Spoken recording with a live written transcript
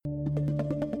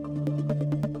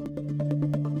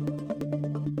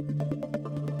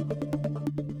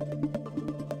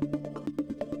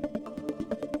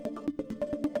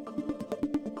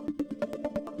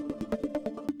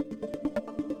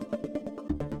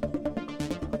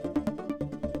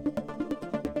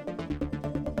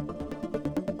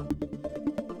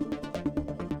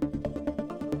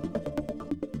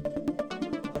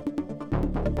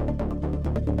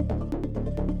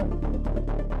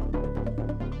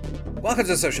Welcome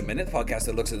to the Social Minute, the podcast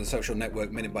that looks at the social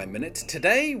network minute by minute.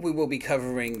 Today we will be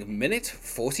covering minute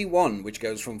 41, which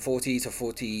goes from 40 to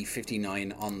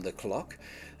 40:59 on the clock.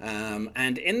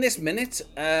 And in this minute,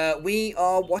 we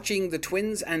are watching the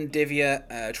twins and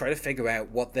Divya try to figure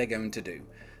out what they're going to do.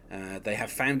 They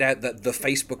have found out that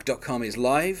thefacebook.com is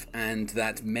live and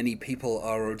that many people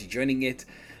are already joining it.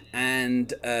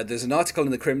 And there's an article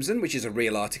in the Crimson, which is a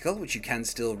real article, which you can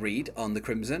still read on the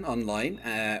Crimson online.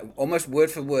 Almost word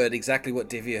for word, exactly what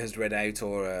Divya has read out,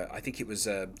 or I think it was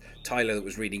Tyler that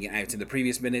was reading it out in the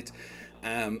previous minute.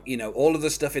 All of the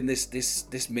stuff in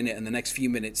this minute and the next few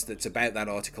minutes that's about that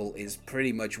article is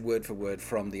pretty much word for word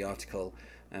from the article,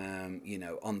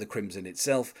 on the Crimson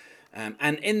itself.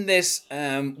 And in this,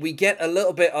 we get a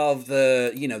little bit of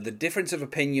the difference of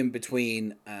opinion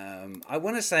between, I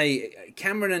want to say,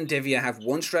 Cameron and Divya have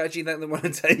one strategy that they want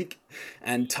to take,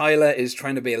 and Tyler is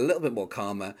trying to be a little bit more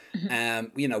calmer.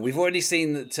 We've already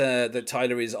seen that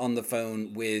Tyler is on the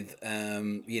phone with,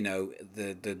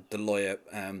 the lawyer.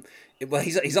 Well,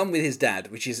 he's on with his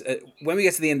dad, which is when we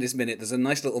get to the end of this minute, there's a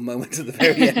nice little moment at the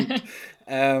very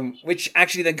end, which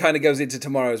actually then kind of goes into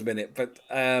tomorrow's minute. But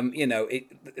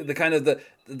the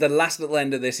last little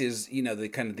end of this is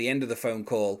the end of the phone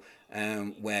call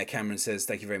where Cameron says,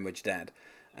 "Thank you very much, Dad."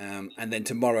 And then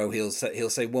tomorrow he'll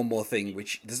say one more thing,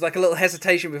 which there's like a little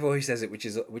hesitation before he says it, which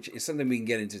is something we can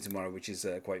get into tomorrow, which is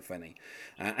quite funny.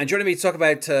 And joining me to talk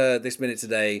about this minute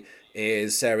today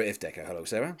is Sarah Ifdecker. Hello,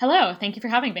 Sarah. Hello, thank you for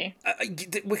having me.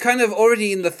 We're kind of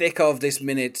already in the thick of this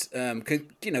minute,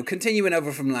 continuing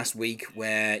over from last week,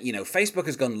 where Facebook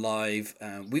has gone live.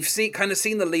 We've seen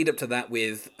the lead up to that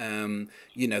with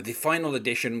the final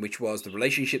edition, which was the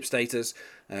relationship status.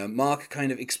 Mark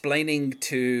kind of explaining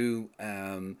to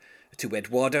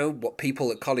Eduardo what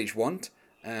people at college want.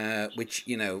 Which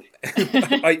I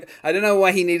don't know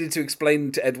why he needed to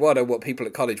explain to Eduardo what people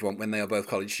at college want when they are both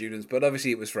college students, but obviously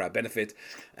it was for our benefit.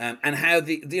 And how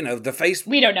the face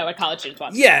we don't know what college students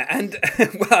want. Yeah, and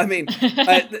well, I mean,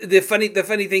 the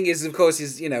funny thing is, of course,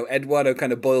 is Eduardo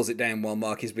kind of boils it down while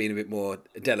Mark is being a bit more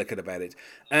delicate about it.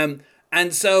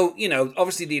 And so,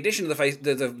 obviously the addition of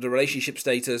the relationship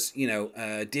status,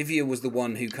 Divya was the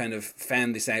one who kind of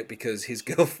found this out because his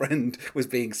girlfriend was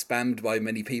being spammed by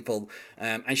many people.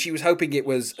 And she was hoping it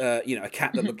was, a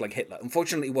cat that looked like Hitler.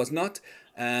 Unfortunately, it was not.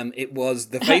 It was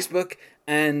the Facebook.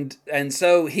 And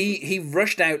so he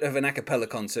rushed out of an a cappella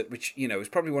concert, which, is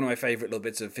probably one of my favorite little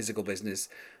bits of physical business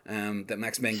that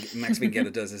Max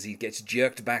Minghella does, as he gets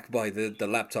jerked back by the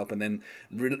laptop and then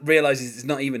realizes it's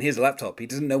not even his laptop. He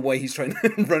doesn't know why he's trying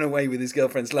to run away with his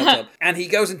girlfriend's laptop. And he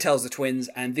goes and tells the twins,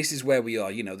 and this is where we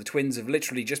are. The twins have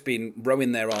literally just been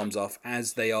rowing their arms off,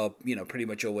 as they are, pretty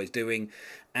much always doing.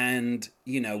 And,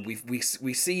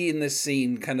 we see in this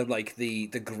scene kind of like the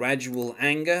gradual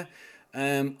anger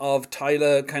of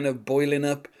Tyler kind of boiling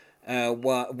up,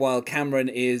 while Cameron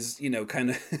is, kind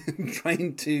of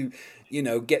trying to,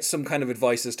 get some kind of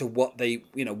advice as to what they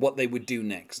would do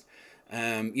next.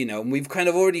 And we've kind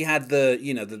of already had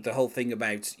the whole thing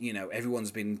about,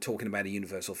 everyone's been talking about a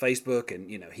universal Facebook,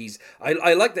 and,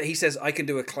 I like that he says, I can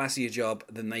do a classier job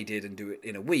than they did and do it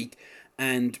in a week.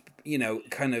 And,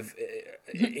 kind of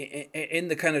in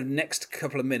the kind of next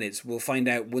couple of minutes, we'll find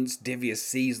out once Divya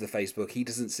sees the Facebook, he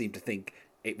doesn't seem to think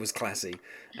it was classy.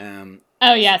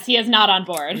 Oh, yes, he is not on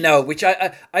board. No, which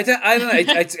I don't know.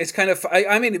 It's kind of,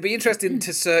 I mean, it'd be interesting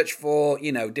to search for,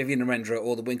 Divya Narendra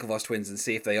or the Winklevoss twins and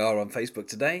see if they are on Facebook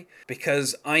today.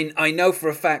 Because I know for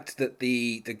a fact that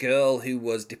the girl who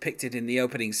was depicted in the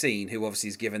opening scene, who obviously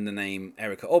is given the name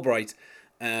Erica Albright,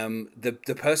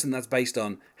 the person that's based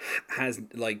on has,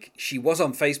 she was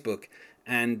on Facebook,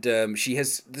 and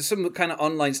there's some kind of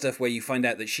online stuff where you find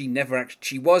out that she never actually,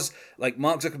 she was,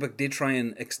 Mark Zuckerberg did try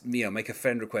and make a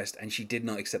friend request, and she did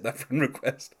not accept that friend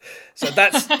request. So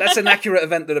that's an accurate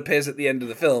event that appears at the end of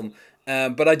the film.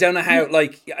 But I don't know how,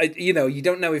 you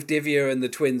don't know if Divya and the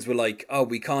twins were like, oh,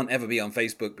 we can't ever be on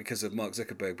Facebook because of Mark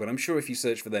Zuckerberg, but I'm sure if you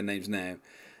search for their names now,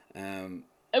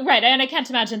 right, and I can't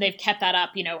imagine they've kept that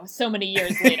up, so many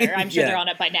years later. I'm sure they're on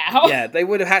it by now. Yeah, they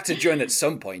would have had to join at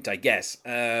some point, I guess.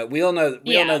 We all know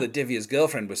that Divya's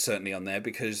girlfriend was certainly on there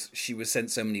because she was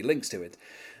sent so many links to it.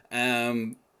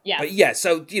 Yeah. But yeah,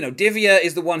 so, Divya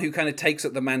is the one who kind of takes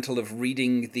up the mantle of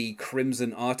reading the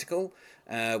Crimson article,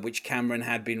 which Cameron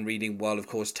had been reading while, of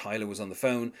course, Tyler was on the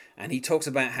phone. And he talks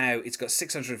about how it's got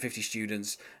 650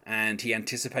 students, and he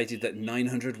anticipated that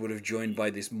 900 would have joined by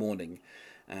this morning.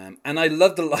 And I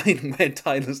love the line where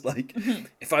Tyler's like,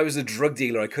 if I was a drug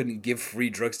dealer, I couldn't give free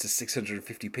drugs to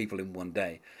 650 people in one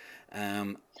day.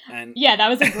 And yeah, that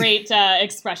was a great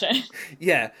expression.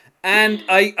 Yeah, and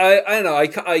I don't know. I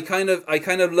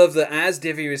kind of love that as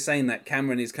Divya is saying that,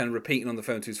 Cameron is kind of repeating on the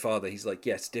phone to his father. He's like,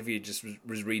 yes, Divya just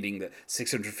was reading that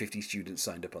 650 students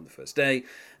signed up on the first day,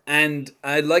 and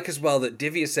I like as well that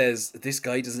Divya says this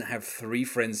guy doesn't have 3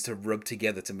 friends to rub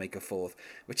together to make a 4th.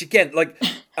 Which again, like,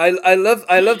 I love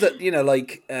that,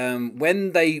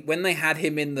 when they had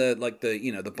him in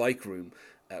the bike room.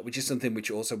 Which is something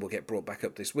which also will get brought back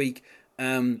up this week.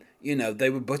 They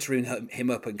were buttering him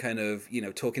up and kind of,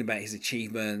 talking about his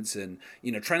achievements and,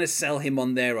 trying to sell him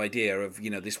on their idea of,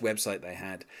 this website they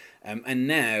had. And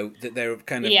now that they're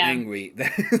kind of angry,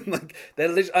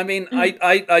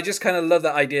 I just kind of love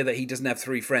that idea that he doesn't have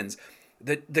 3 friends.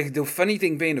 The funny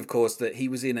thing being, of course, that he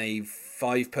was in a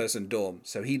 5-person dorm.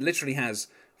 So he literally has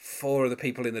 4 of the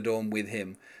people in the dorm with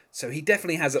him. So he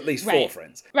definitely has at least 4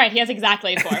 friends. Right, he has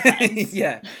exactly 4 friends.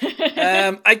 Yeah.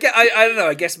 I don't know,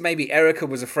 I guess maybe Erica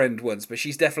was a friend once, but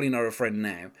she's definitely not a friend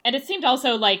now. And it seemed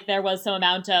also like there was some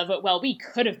amount of, well, we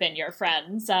could have been your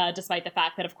friends, despite the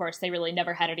fact that, of course, they really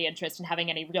never had any interest in having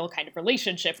any real kind of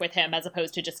relationship with him, as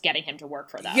opposed to just getting him to work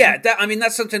for them. Yeah,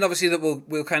 that's something obviously that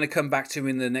we'll kind of come back to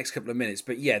in the next couple of minutes.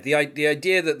 But yeah, the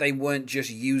idea that they weren't just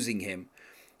using him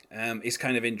is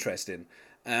kind of interesting.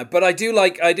 But I do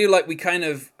like we kind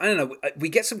of, I don't know, we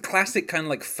get some classic kind of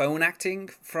like phone acting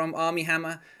from Armie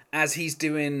Hammer as he's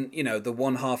doing, the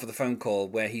one half of the phone call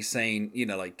where he's saying,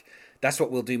 like, that's what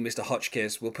we'll do, Mr.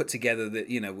 Hotchkiss. We'll put together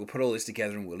we'll put all this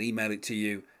together and we'll email it to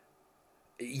you.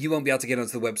 You won't be able to get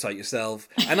onto the website yourself.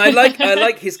 And I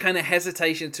like his kind of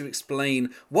hesitation to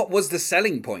explain what was the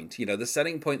selling point. The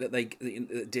selling point that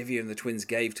Divya and the twins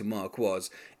gave to Mark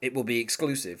was it will be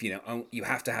exclusive. You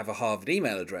have to have a Harvard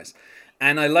email address.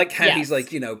 And I like how he's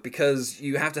like, because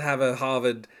you have to have a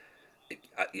Harvard,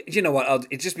 you know what,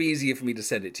 it'd just be easier for me to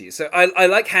send it to you. So I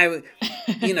like how,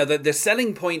 the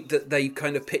selling point that they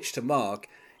kind of pitched to Mark,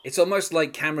 it's almost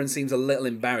like Cameron seems a little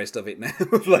embarrassed of it now.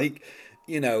 Like,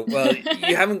 well,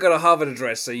 you haven't got a Harvard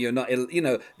address, so you're not,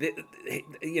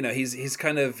 his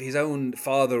kind of his own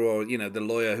father or, the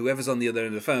lawyer, whoever's on the other end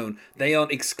of the phone, they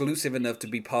aren't exclusive enough to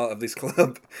be part of this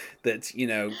club that,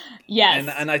 Yes.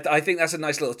 And I think that's a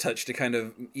nice little touch to kind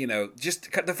of,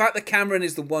 just the fact that Cameron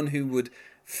is the one who would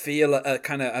feel a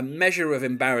kind of a measure of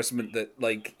embarrassment that,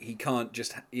 like, he can't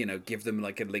just, give them,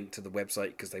 like, a link to the website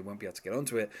because they won't be able to get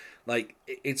onto it. Like,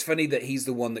 it's funny that he's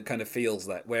the one that kind of feels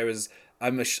that, whereas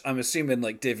I'm assuming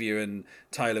like Divya and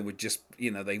Tyler would just,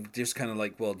 they just kind of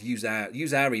like, well, use our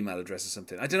email address or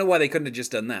something. I don't know why they couldn't have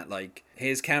just done that. Like,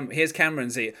 here's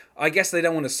Cameron's. I guess they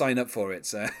don't want to sign up for it,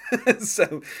 so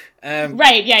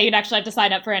right, yeah, you'd actually have to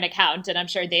sign up for an account, and I'm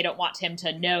sure they don't want him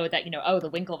to know that the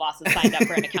Winklevoss has signed up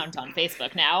for an account on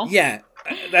Facebook now. Yeah,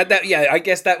 I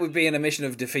guess that would be an admission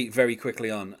of defeat very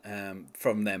quickly on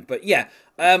from them. But yeah,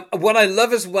 what I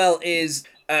love as well is.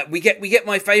 We get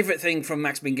my favorite thing from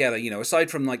Max Minghella,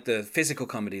 aside from like the physical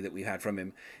comedy that we had from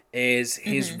him, is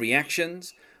his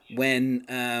reactions when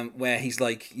where he's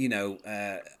like,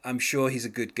 I'm sure he's a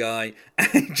good guy,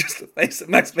 and just the face that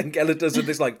Max Minghella does with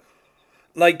this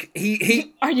like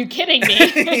he Are you kidding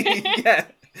me? Yeah.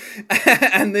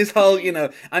 And this whole,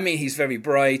 he's very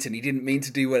bright and he didn't mean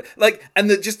to do what, like,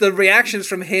 and just the reactions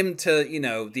from him to,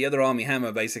 the other Armie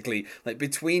Hammer, basically, like,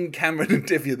 between Cameron and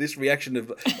Divya, this reaction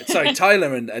of,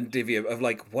 Tyler and Divya, of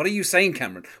like, what are you saying,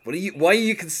 Cameron? Why are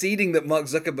you conceding that Mark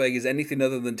Zuckerberg is anything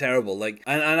other than terrible? Like,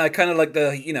 and I kind of like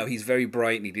he's very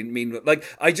bright and he didn't mean, like,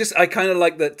 I kind of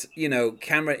like that,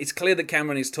 Cameron, it's clear that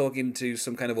Cameron is talking to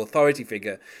some kind of authority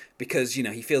figure, because,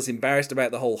 he feels embarrassed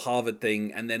about the whole Harvard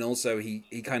thing, and then also he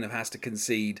kind of has to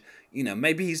concede,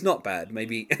 maybe he's not bad,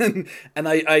 maybe, and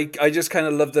I just kind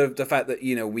of love the fact that,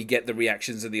 we get the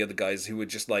reactions of the other guys who are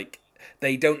just like,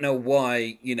 they don't know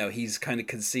why, he's kind of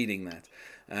conceding that.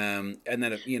 And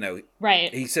then,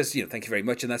 right. He says, thank you very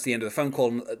much, and that's the end of the phone call,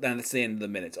 and that's the end of the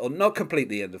minute. Or not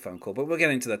completely the end of the phone call, but we'll get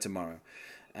into that tomorrow.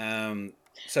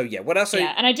 So yeah, what else?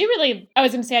 And I do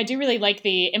really like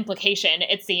the implication.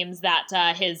 It seems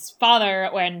that his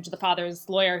father and the father's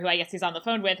lawyer, who I guess he's on the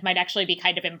phone with, might actually be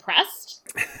kind of impressed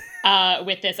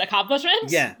with this accomplishment.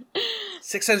 Yeah.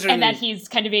 600 and that he's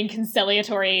kind of being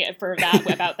conciliatory for that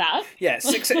about that. Yeah,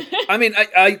 I mean,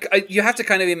 you have to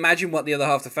kind of imagine what the other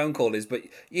half of the phone call is, but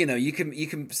you know, you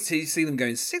can see them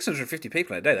going 650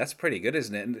 people a day. That's pretty good,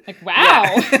 isn't it? And, like,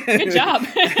 wow, good job.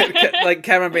 Like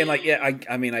Cameron being like, yeah,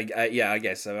 I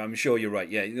guess so. I'm sure you're right.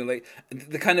 Yeah, you know, like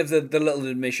the kind of the little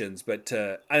admissions, but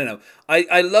I don't know.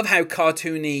 I love how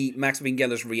cartoony Max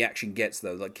Minghella's reaction gets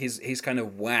though. Like his kind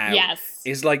of wow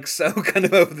is like so kind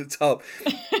of over the top,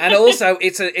 and also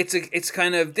it's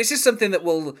kind of, this is something that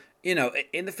will, you know,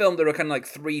 in the film there are kind of like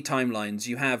three timelines.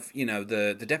 You have, you know,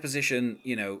 the deposition,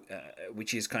 you know,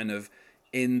 which is kind of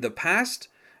in the past.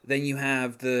 Then you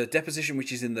have the deposition,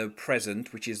 which is in the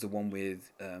present, which is the one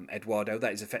with Eduardo.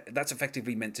 That's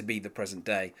effectively meant to be the present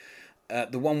day.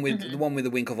 The one with the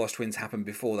Winklevoss twins happened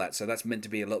before that, so that's meant to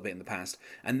be a little bit in the past.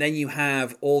 And then you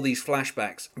have all these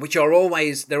flashbacks, which are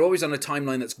always on a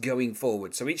timeline that's going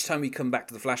forward. So each time we come back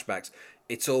to the flashbacks,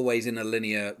 it's always in a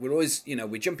linear. We're always, you know,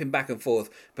 we're jumping back and forth,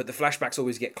 but the flashbacks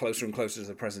always get closer and closer to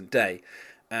the present day.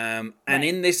 And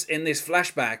in this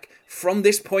flashback, from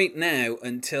this point now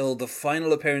until the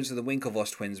final appearance of the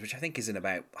Winklevoss twins, which I think is in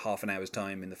about half an hour's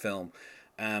time in the film,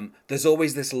 there's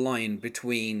always this line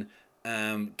between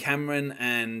Cameron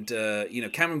and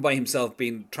Cameron by himself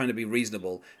trying to be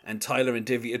reasonable, and Tyler and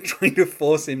Divya trying to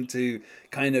force him to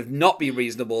kind of not be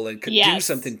reasonable and do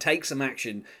something, take some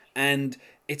action. And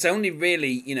it's only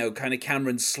really, you know, kind of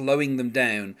Cameron slowing them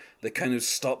down that kind of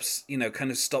stops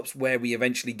where we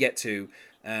eventually get to.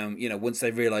 Once they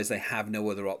realize they have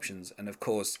no other options. And of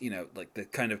course, you know, like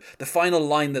the final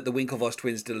line that the Winklevoss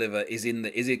twins deliver is in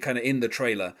the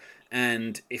trailer.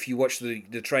 And if you watch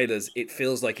the trailers, it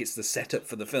feels like it's the setup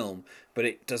for the film, but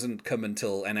it doesn't come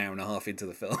until an hour and a half into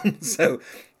the film. So,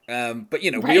 but you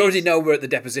know, we already know we're at the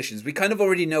depositions. We kind of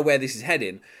already know where this is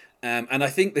heading. And I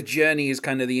think the journey is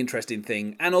kind of the interesting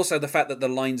thing. And also the fact that the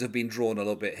lines have been drawn a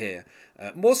little bit here.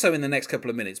 More so in the next couple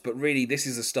of minutes. But really, this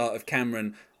is the start of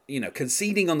Cameron, you know,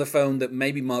 conceding on the phone that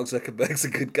maybe Mark Zuckerberg's a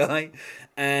good guy,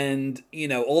 and, you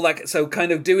know, all that. So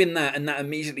kind of doing that, and that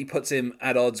immediately puts him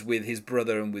at odds with his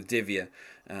brother and with Divya.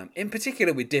 In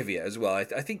particular with Divya as well. I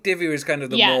think Divya is kind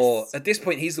of the more, at this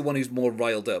point, he's the one who's more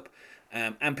riled up.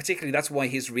 And particularly that's why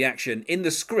his reaction in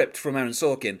the script from Aaron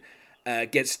Sorkin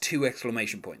gets 2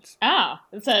 exclamation points.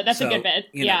 That's a good bit.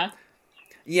 Yeah.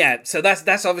 Yeah, so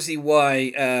that's obviously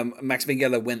why Max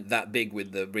Minghella went that big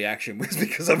with the reaction, was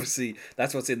because obviously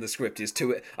that's what's in the script is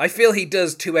 2. I feel he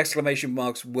does 2 exclamation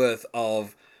marks worth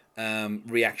of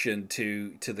reaction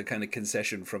to the kind of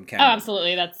concession from Cameron. Oh,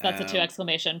 absolutely. That's a 2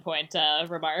 exclamation point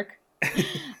remark.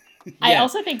 I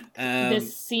also think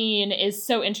this scene is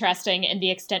so interesting in the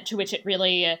extent to which it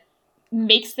really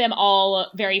makes them all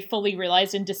very fully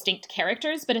realized and distinct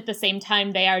characters, but at the same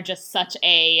time, they are just such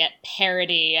a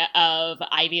parody of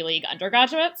Ivy League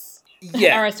undergraduates.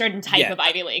 Or a certain type of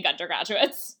Ivy League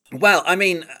undergraduates. Well, I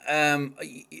mean,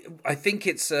 I think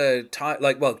it's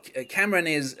Cameron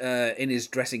is in his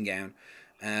dressing gown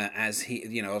as he,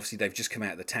 you know, obviously they've just come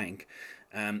out of the tank.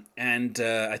 And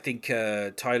I think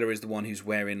Tyler is the one who's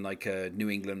wearing like a New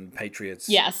England Patriots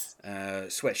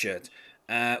sweatshirt.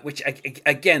 Which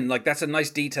again, like, that's a nice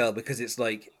detail, because it's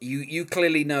like you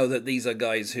clearly know that these are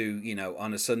guys who, you know,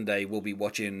 on a Sunday will be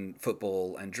watching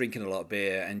football and drinking a lot of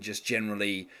beer and just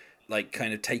generally like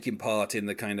kind of taking part in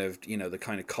the kind of, you know, the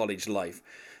kind of college life.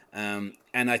 And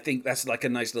I think that's like a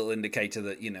nice little indicator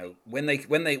that, you know, when they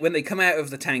come out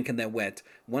of the tank and they're wet,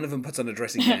 one of them puts on a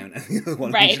dressing gown and the other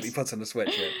one usually puts on a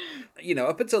sweatshirt. You know,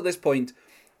 up until this point,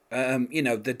 you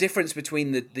know, the difference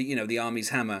between the Army's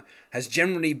Hammer has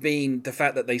generally been the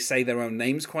fact that they say their own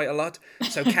names quite a lot.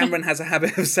 So Cameron has a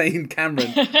habit of saying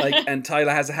Cameron, and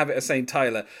Tyler has a habit of saying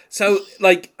Tyler. So,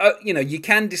 like, you know, you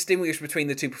can distinguish between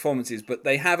the 2 performances, but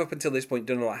they have up until this point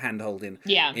done a lot of hand-holding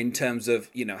in terms of,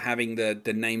 you know, having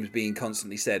the names being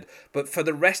constantly said. But for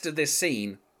the rest of this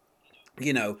scene,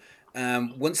 you know,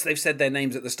 once they've said their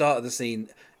names at the start of the scene,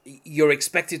 you're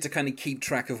expected to kind of keep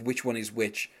track of which one is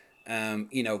which.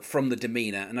 You know, from the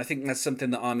demeanor. And I think that's something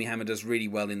that Armie Hammer does really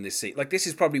well in this scene. Like, this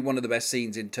is probably one of the best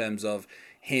scenes in terms of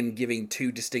him giving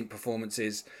 2 distinct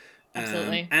performances.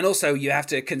 Absolutely. And also, you have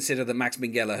to consider that Max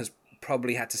Minghella has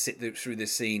probably had to sit through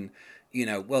this scene, you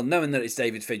know, well, knowing that it's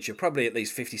David Fincher, probably at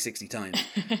least 50, 60 times.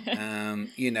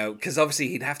 You know, because obviously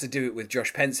he'd have to do it with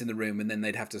Josh Pence in the room, and then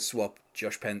they'd have to swap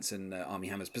Josh Pence and Armie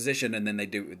Hammer's position, and then they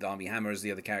do it with Armie Hammer as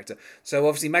the other character. So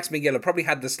obviously Max Minghella probably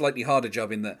had the slightly harder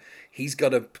job in that he's got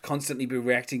to constantly be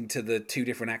reacting to the 2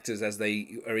 different actors as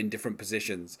they are in different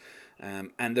positions.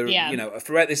 And there, you know,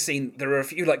 throughout this scene, there are a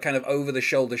few like kind of over the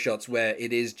shoulder shots where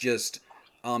it is just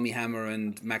Armie Hammer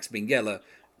and Max Minghella.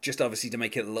 just obviously to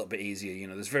make it a little bit easier. You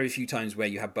know, there's very few times where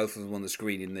you have both of them on the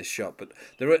screen in this shot, but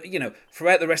there are, you know,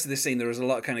 throughout the rest of this scene, there is a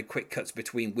lot of kind of quick cuts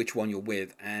between which one you're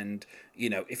with, and, you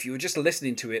know, if you were just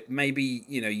listening to it, maybe,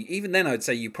 you know, even then I'd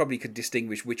say you probably could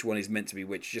distinguish which one is meant to be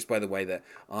which, just by the way that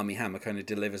Armie Hammer kind of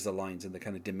delivers the lines and the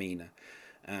kind of demeanor.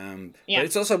 But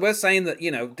it's also worth saying that,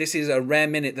 you know, this is a rare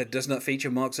minute that does not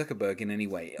feature Mark Zuckerberg in any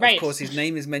way. Right. Of course, his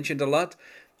name is mentioned a lot.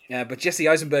 But Jesse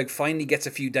Eisenberg finally gets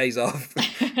a few days off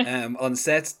on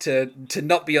set to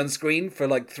not be on screen for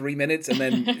like 3 minutes, and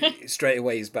then straight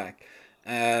away he's back.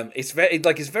 It's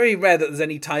very rare that there's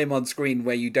any time on screen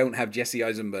where you don't have Jesse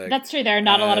Eisenberg. That's true. There are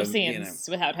not a lot of scenes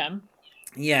without him.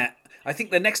 Yeah, I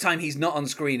think the next time he's not on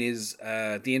screen is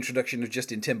the introduction of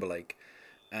Justin Timberlake.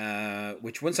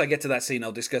 Which once I get to that scene,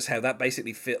 I'll discuss how that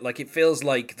basically it feels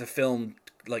like the film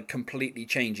like completely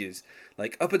changes.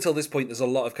 Like up until this point, there's a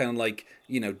lot of kind of like,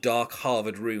 you know, dark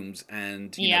Harvard rooms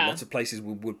and you know, lots of places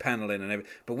with paneling and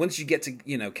everything. But once you get to,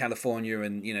 you know, California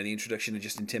and, you know, the introduction of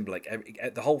Justin Timberlake,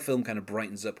 the whole film kind of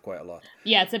brightens up quite a lot.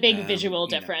 Yeah, it's a big visual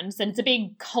difference, and it's a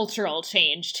big cultural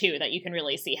change too that you can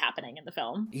really see happening in the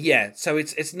film. Yeah, so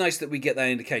it's nice that we get that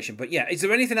indication. But yeah, is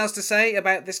there anything else to say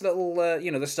about this little,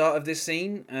 you know, the start of this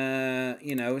scene?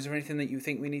 You know, is there anything that you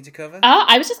think we need to cover?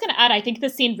 I was just going to add, I think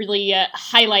this scene really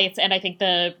highlights, and I think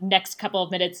the next couple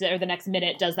of minutes or the next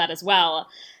minute does that as well,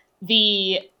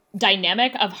 the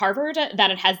dynamic of Harvard,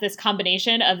 that it has this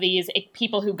combination of these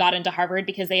people who got into Harvard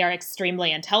because they are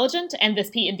extremely intelligent, and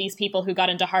these people who got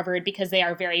into Harvard because they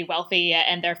are very wealthy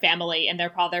and their family and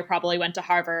their father probably went to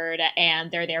Harvard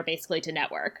and they're there basically to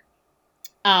network.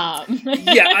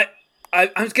 Yeah, I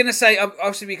was going to say,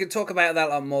 obviously we can talk about that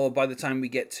a lot more by the time we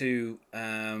get to,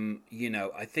 you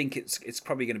know, I think it's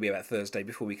probably going to be about Thursday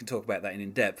before we can talk about that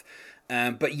in depth.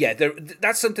 But yeah,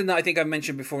 that's something that I think I've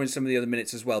mentioned before in some of the other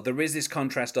minutes as well. There is this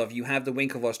contrast of, you have the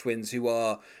Winklevoss twins who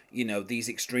are, you know, these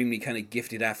extremely kind of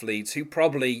gifted athletes who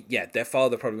probably, their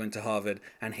father probably went to Harvard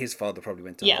and his father probably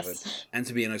went to Harvard. And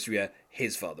to be honest with you,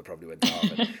 his father probably went to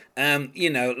Harvard. You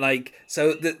know, like,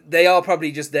 so they are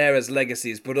probably just there as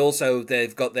legacies, but also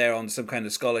they've got there on some kind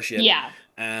of scholarship. Yeah.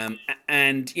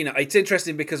 And, you know, it's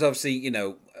interesting because obviously, you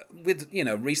know, with, you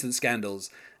know, recent scandals,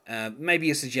 maybe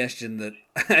a suggestion that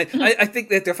I think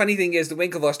that the funny thing is the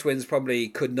Winklevoss twins probably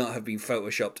could not have been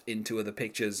photoshopped into other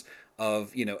pictures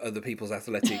of, you know, other people's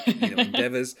athletic, you know,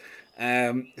 endeavors.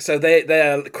 So they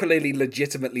are clearly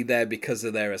legitimately there because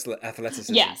of their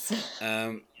athleticism. Yes.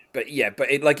 But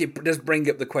it does bring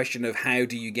up the question of how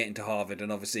do you get into Harvard,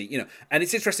 and obviously, you know, and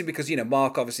it's interesting because, you know,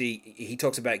 Mark obviously he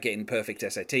talks about getting perfect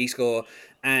SAT score,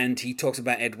 and he talks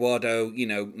about Eduardo, you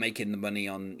know, making the money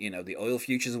on, you know, the oil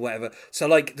futures or whatever. So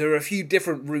like there are a few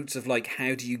different routes of like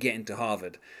how do you get into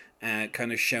Harvard,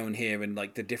 kind of shown here, and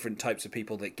like the different types of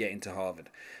people that get into Harvard.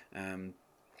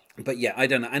 But yeah, I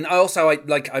don't know. And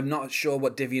I'm not sure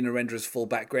what Divya Narendra's full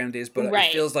background is, but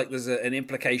it feels like there's an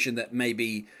implication that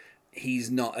maybe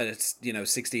he's not a, you know,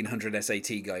 1600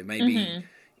 SAT guy. Maybe,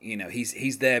 you know,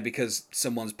 he's there because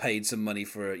someone's paid some money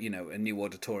for, you know, a new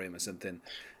auditorium or something.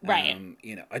 Right.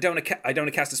 You know, I don't want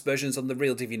to cast aspersions on the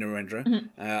real Divya Narendra.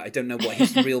 I don't know what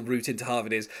his real route into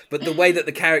Harvard is, but the way that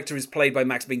the character is played by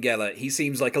Max Minghella, he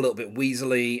seems like a little bit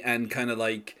weaselly and kind of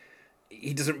like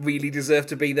he doesn't really deserve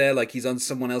to be there. Like he's on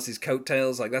someone else's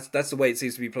coattails. Like that's the way it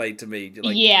seems to be played to me.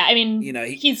 Like, yeah, I mean, you know,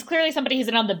 he's clearly somebody who's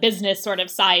in on the business sort of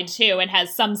side too, and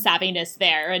has some savviness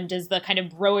there, and is the kind of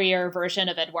broier version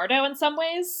of Eduardo in some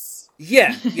ways.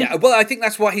 Yeah. Well, I think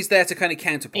that's why he's there to kind of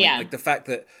counterpoint, like the fact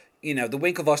that, you know, the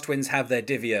Winklevoss twins have their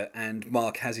Divya and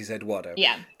Mark has his Eduardo.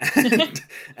 Yeah.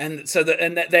 and so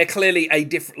they're clearly a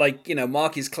different, like, you know,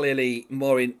 Mark is clearly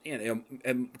more in, you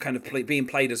know, kind of being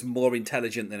played as more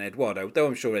intelligent than Eduardo, though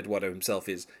I'm sure Eduardo himself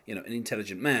is, you know, an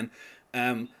intelligent man.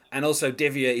 And also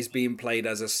Divya is being played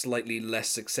as a slightly less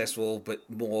successful but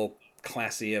more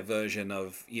classier version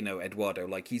of, you know, Eduardo.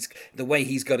 Like the way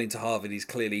he's got into Harvard is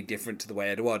clearly different to the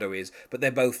way Eduardo is, but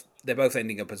they're both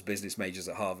ending up as business majors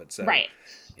at Harvard. So right.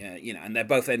 Yeah, you know, and they're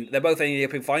both ending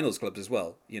up in finals clubs as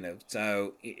well. You know,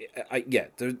 so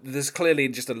there's clearly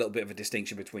just a little bit of a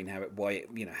distinction between how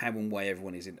and why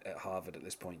everyone is at Harvard at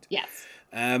this point. Yes.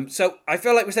 So I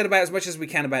feel like we said about as much as we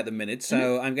can about the minute.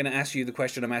 So I'm going to ask you the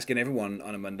question I'm asking everyone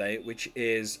on a Monday, which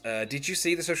is, did you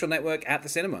see The Social Network at the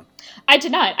cinema? I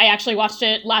did not. I actually watched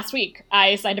it last week.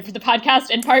 I signed up for the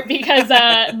podcast in part because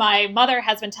my mother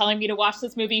has been telling me to watch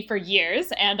this movie for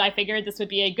years, and I figured this would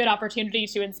be a good opportunity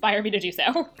to inspire me to do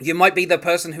so. You might be the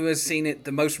person who has seen it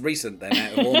the most recent then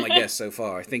out of all my guests so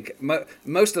far. I think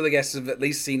most of the guests have at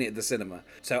least seen it at the cinema.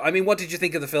 So, I mean, what did you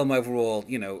think of the film overall,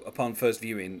 you know, upon first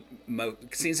viewing?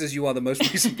 Since as you are the most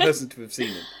recent person to have seen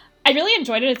it. I really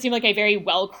enjoyed it. It seemed like a very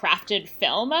well-crafted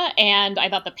film, and I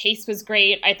thought the pace was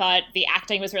great. I thought the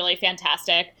acting was really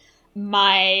fantastic.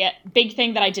 My big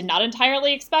thing that I did not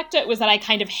entirely expect was that I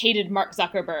kind of hated Mark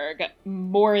Zuckerberg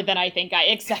more than I think I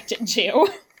expected to.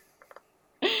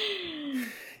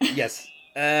 Yes.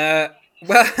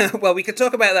 Well, we could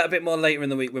talk about that a bit more later in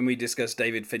the week when we discuss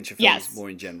David Fincher films more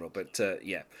in general. But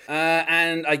yeah.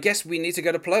 And I guess we need to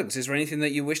go to plugs. Is there anything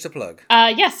that you wish to plug?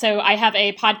 Yes. So I have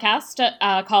a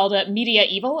podcast called Media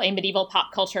Evil, a medieval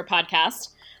pop culture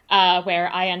podcast, where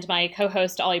I and my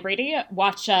co-host Ollie Brady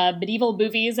watch medieval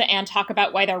movies and talk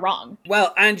about why they're wrong.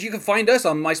 Well, and you can find us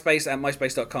on MySpace at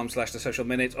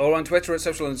myspace.com/thesocialminute, or on Twitter at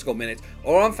social_minute,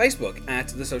 or on Facebook at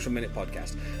The Social Minute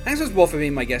Podcast. Thanks once more for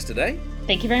being my guest today.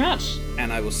 Thank you very much.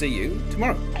 And I will see you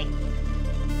tomorrow. Bye.